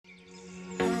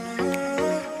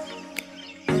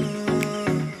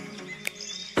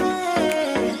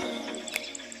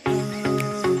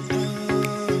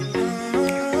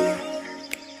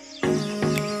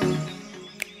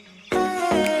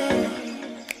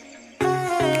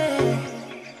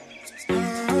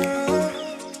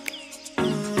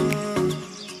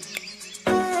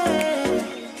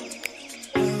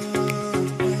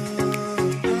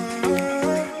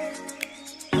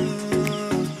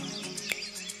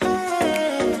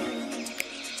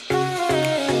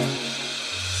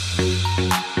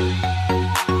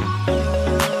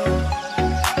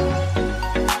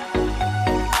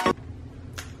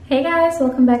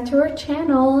welcome back to our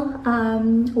channel.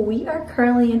 We are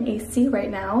currently in AC right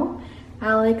now.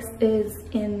 Alex is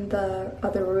in the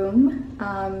other room.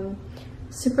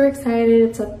 Super excited.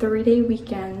 It's a 3-day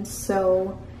weekend,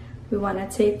 so we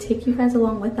want to take you guys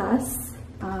along with us.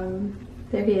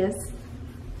 There he is.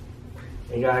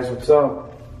 Hey guys, what's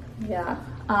up? Yeah.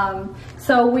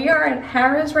 So we are at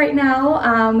Harrah's right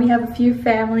now. We have a few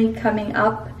family coming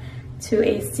up to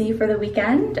AC for the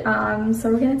weekend.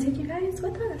 So we're gonna take you guys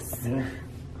with us. Yeah.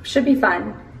 Should be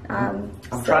fun. I'm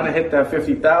trying to hit that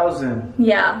 50,000.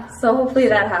 Yeah, so hopefully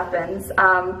that happens.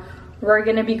 We're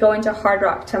gonna be going to Hard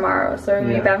Rock tomorrow, so we're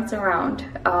gonna be bouncing around.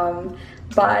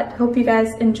 But hope you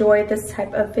guys enjoyed this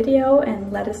type of video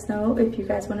and let us know if you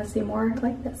guys want to see more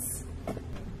like this.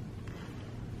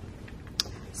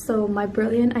 So my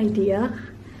brilliant idea,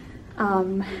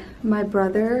 my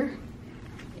brother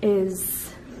is...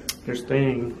 They're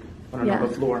staying on another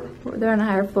floor. They're on a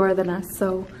higher floor than us,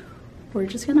 so we're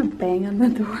just gonna bang on the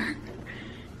door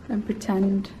and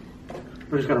pretend.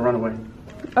 We're just gonna run away.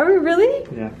 Are we really?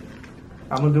 Yeah.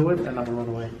 I'm gonna do it and I'm gonna run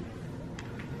away.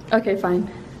 Okay, fine.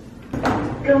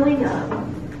 Going up.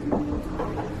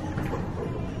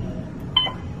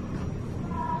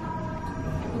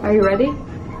 Are you ready?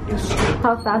 Yes.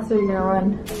 How fast are you gonna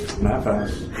run? Not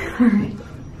fast. Alright.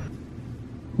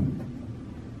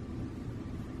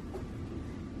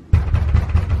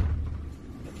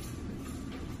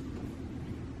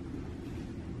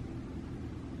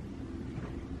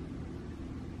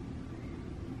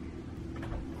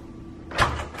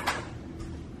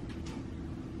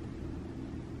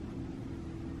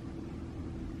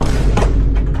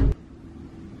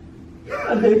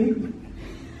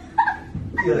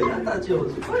 Yeah, I thought you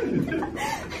was funny.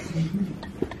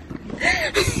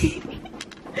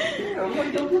 I'm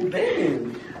like, double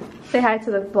banging. Say hi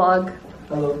to the vlog.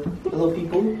 Hello. Hello,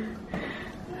 people.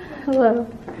 Hello.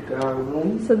 Got our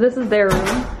room. So this is their room.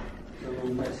 A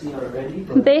little messy already.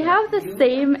 But They have the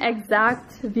same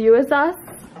exact view as us,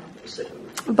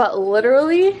 but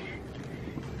literally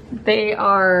they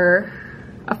are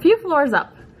a few floors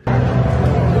up.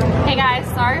 Hey guys,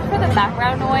 sorry for the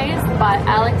background noise, but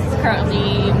Alex is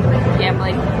currently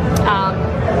gambling.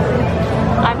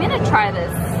 I'm gonna try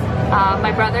this.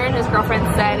 My brother and his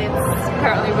girlfriend said it's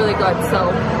apparently really good, so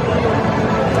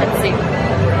let's see.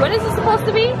 What is it supposed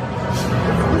to be?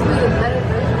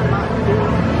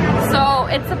 So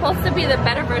it's supposed to be the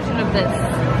better version of this.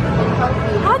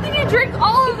 How did you drink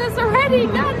all of this already?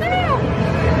 God damn!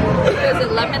 Is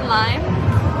it lemon lime?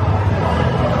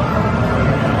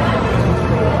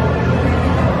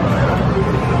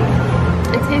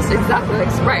 It tastes exactly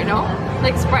like Sprite, no?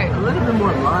 Like Sprite. a little bit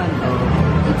more lime, though.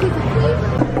 You take a flavor.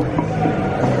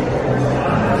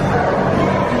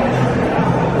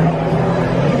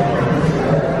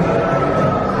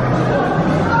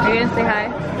 Are you gonna say hi?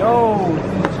 Yo,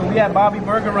 so we at Bobby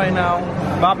Burger right now.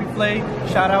 Bobby Flay,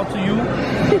 shout out to you.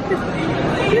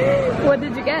 What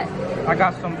did you get? I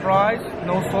got some fries,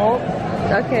 no salt.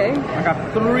 Okay. I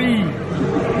got 3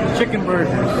 chicken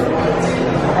burgers.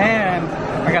 And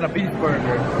I got a beef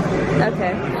burger.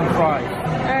 Okay. Some fries.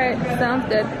 Alright, sounds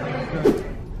good.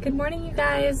 Good morning, you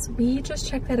guys. We just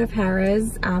checked out of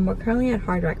Harrah's. We're currently at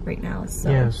Hard Rock right now,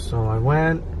 so. Yeah, so I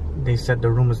went. They said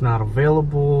the room is not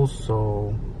available,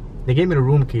 so they gave me the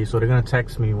room key, so they're gonna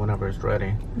text me whenever it's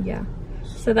ready. Yeah.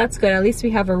 So that's good. At least we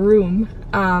have a room.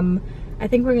 I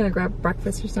think we're gonna grab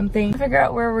breakfast or something. Figure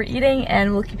out where we're eating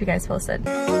and we'll keep you guys posted.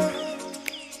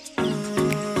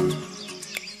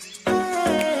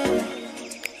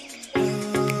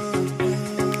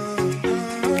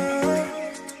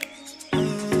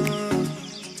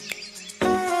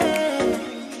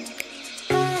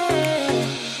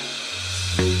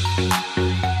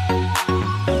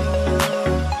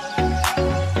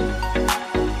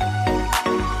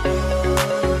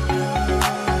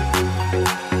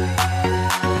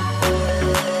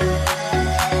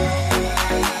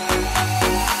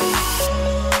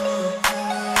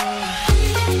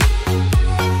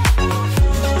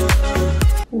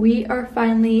 We are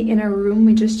finally in a room.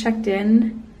 We just checked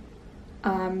in.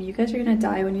 You guys are gonna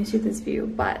die when you see this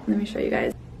view, but let me show you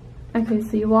guys. Okay,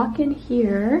 so you walk in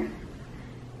here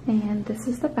and this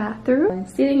is the bathroom.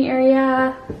 Seating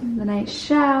area, the nice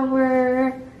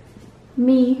shower,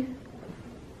 me,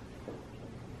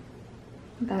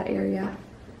 that area.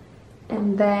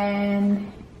 And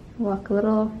then walk a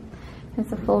little,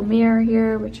 there's a full mirror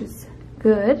here, which is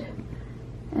good.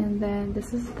 And then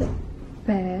this is the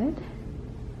bed.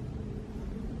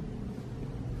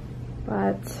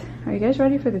 But are you guys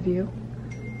ready for the view?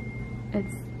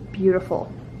 It's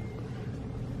beautiful.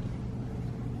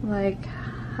 Like,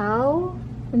 how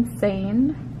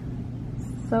insane.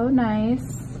 so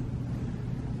nice.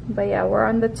 But yeah, we're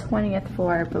on the 20th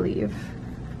floor, I believe.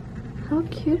 How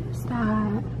cute is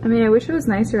that? I mean, I wish it was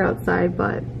nicer outside,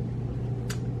 but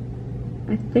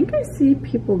I think I see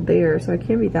people there, so it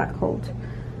can't be that cold.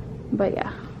 But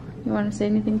yeah, you want to say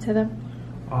anything to them?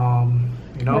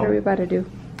 You know, what are we about to do?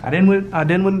 I didn't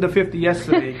win the 50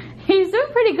 yesterday. He's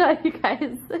doing pretty good, you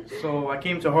guys. So I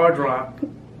came to Hard Rock.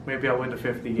 Maybe I'll win the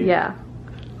 50 game. Yeah.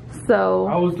 So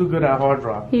I always do good at Hard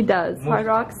Rock. he does. Hard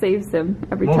Rock saves him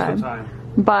every time. Most of the time.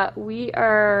 But we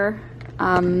are,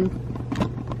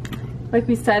 like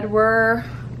we said, we're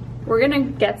gonna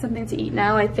get something to eat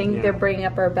now. I think they're bringing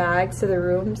up our bags to the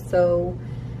room, so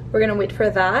we're gonna wait for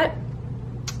that,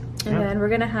 and then we're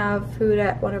gonna have food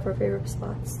at one of our favorite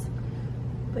spots.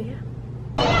 But yeah.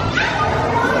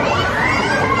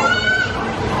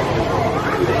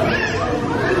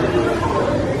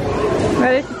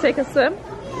 Ready to take a swim?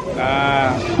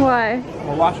 Why?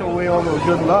 We'll wash away all the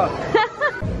good luck.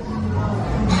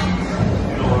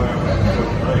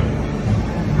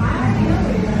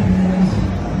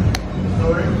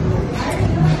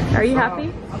 Are you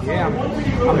happy? Yeah,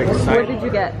 I'm excited. What did you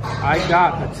get? I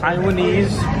got a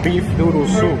Taiwanese beef noodle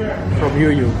soup from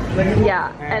Yu.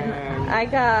 Yeah, and I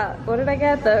got, what did I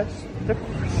get? The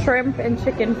shrimp and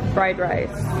chicken fried rice.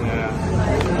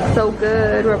 Yeah. So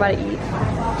good. We're about to eat.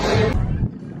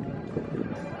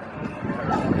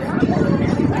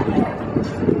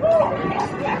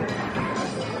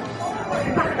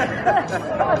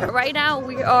 Right now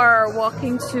we are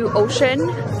walking to Ocean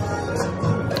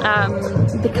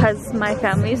because my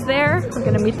family's there. We're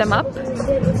gonna meet them up.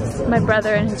 My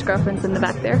brother and his girlfriend's in the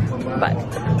back there. But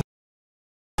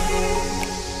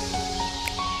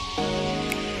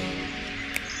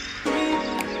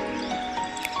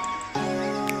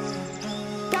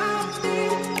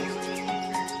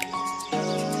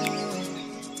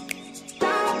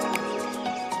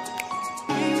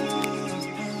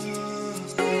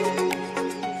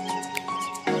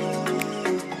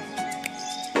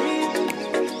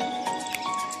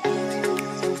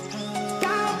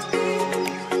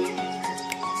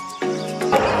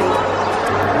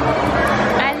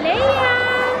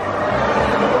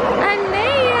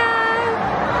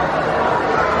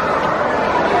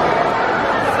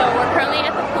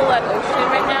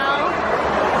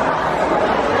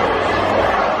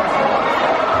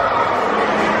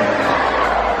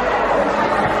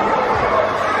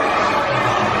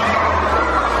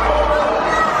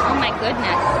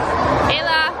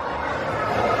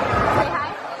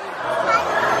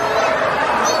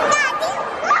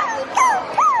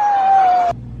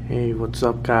What's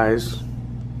up, guys?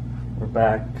 We're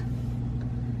back.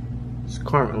 It's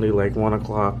currently like 1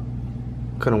 o'clock.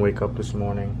 Couldn't wake up this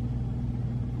morning.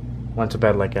 Went to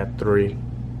bed like at 3.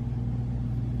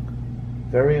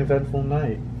 Very eventful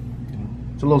night.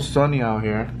 It's a little sunny out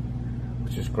here,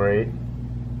 which is great.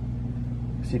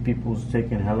 I see people's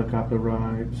taking helicopter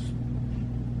rides.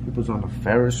 People's on the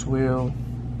Ferris wheel.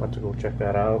 About to go check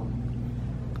that out.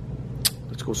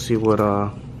 Let's go see what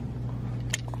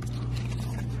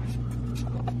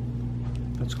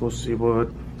Let's go see what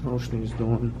Roshni's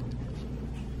doing.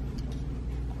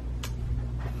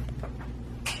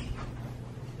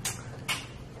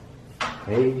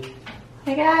 Hey.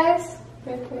 Hey guys.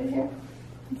 Right here.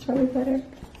 It's probably better.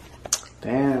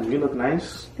 Damn, you look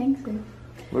nice. Thanks, babe.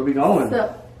 Where are we going?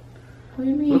 So, what do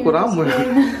you mean? Look what I'm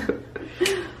wearing.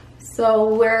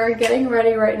 So we're getting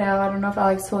ready right now. I don't know if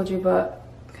Alex told you, but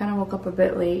kind of woke up a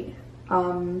bit late.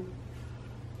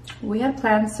 We had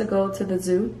plans to go to the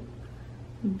zoo,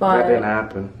 but that didn't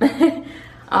happen.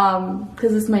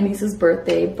 because it's my niece's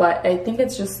birthday, but I think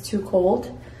it's just too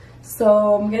cold.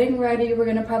 So I'm getting ready. We're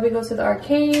gonna probably go to the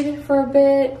arcade for a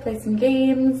bit, play some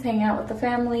games, hang out with the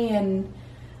family, and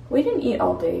we didn't eat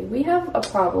all day. We have a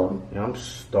problem. Yeah, I'm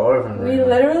starving right We now.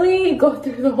 literally go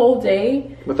through the whole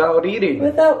day Without eating.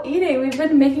 without eating. We've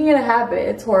been making it a habit.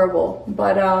 It's horrible,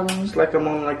 but It's like I'm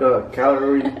on like a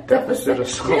calorie deficit or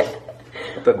something. I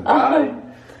have to die.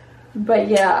 But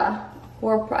yeah,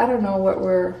 I don't know what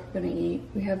we're gonna eat.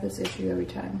 We have this issue every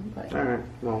time. But Alright,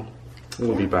 well,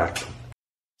 we'll be back.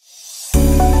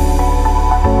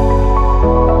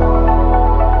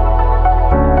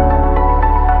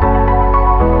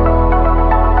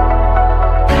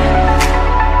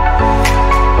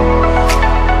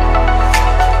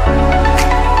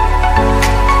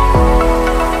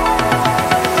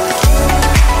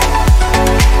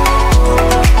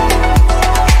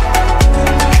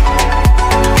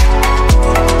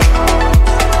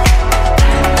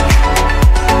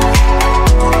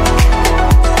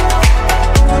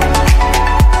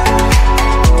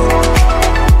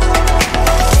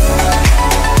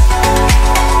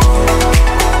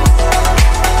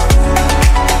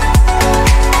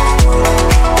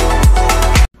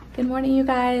 Good morning, you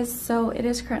guys. So it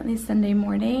is currently Sunday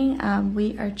morning.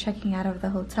 We are checking out of the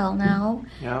hotel now.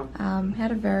 Yep.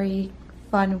 Had a very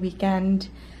fun weekend.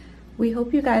 We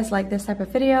hope you guys like this type of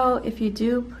video. If you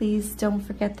do, please don't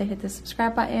forget to hit the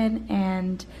subscribe button,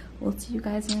 and we'll see you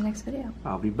guys in the next video.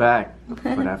 I'll be back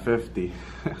for that 50.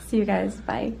 See you guys.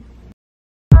 Bye.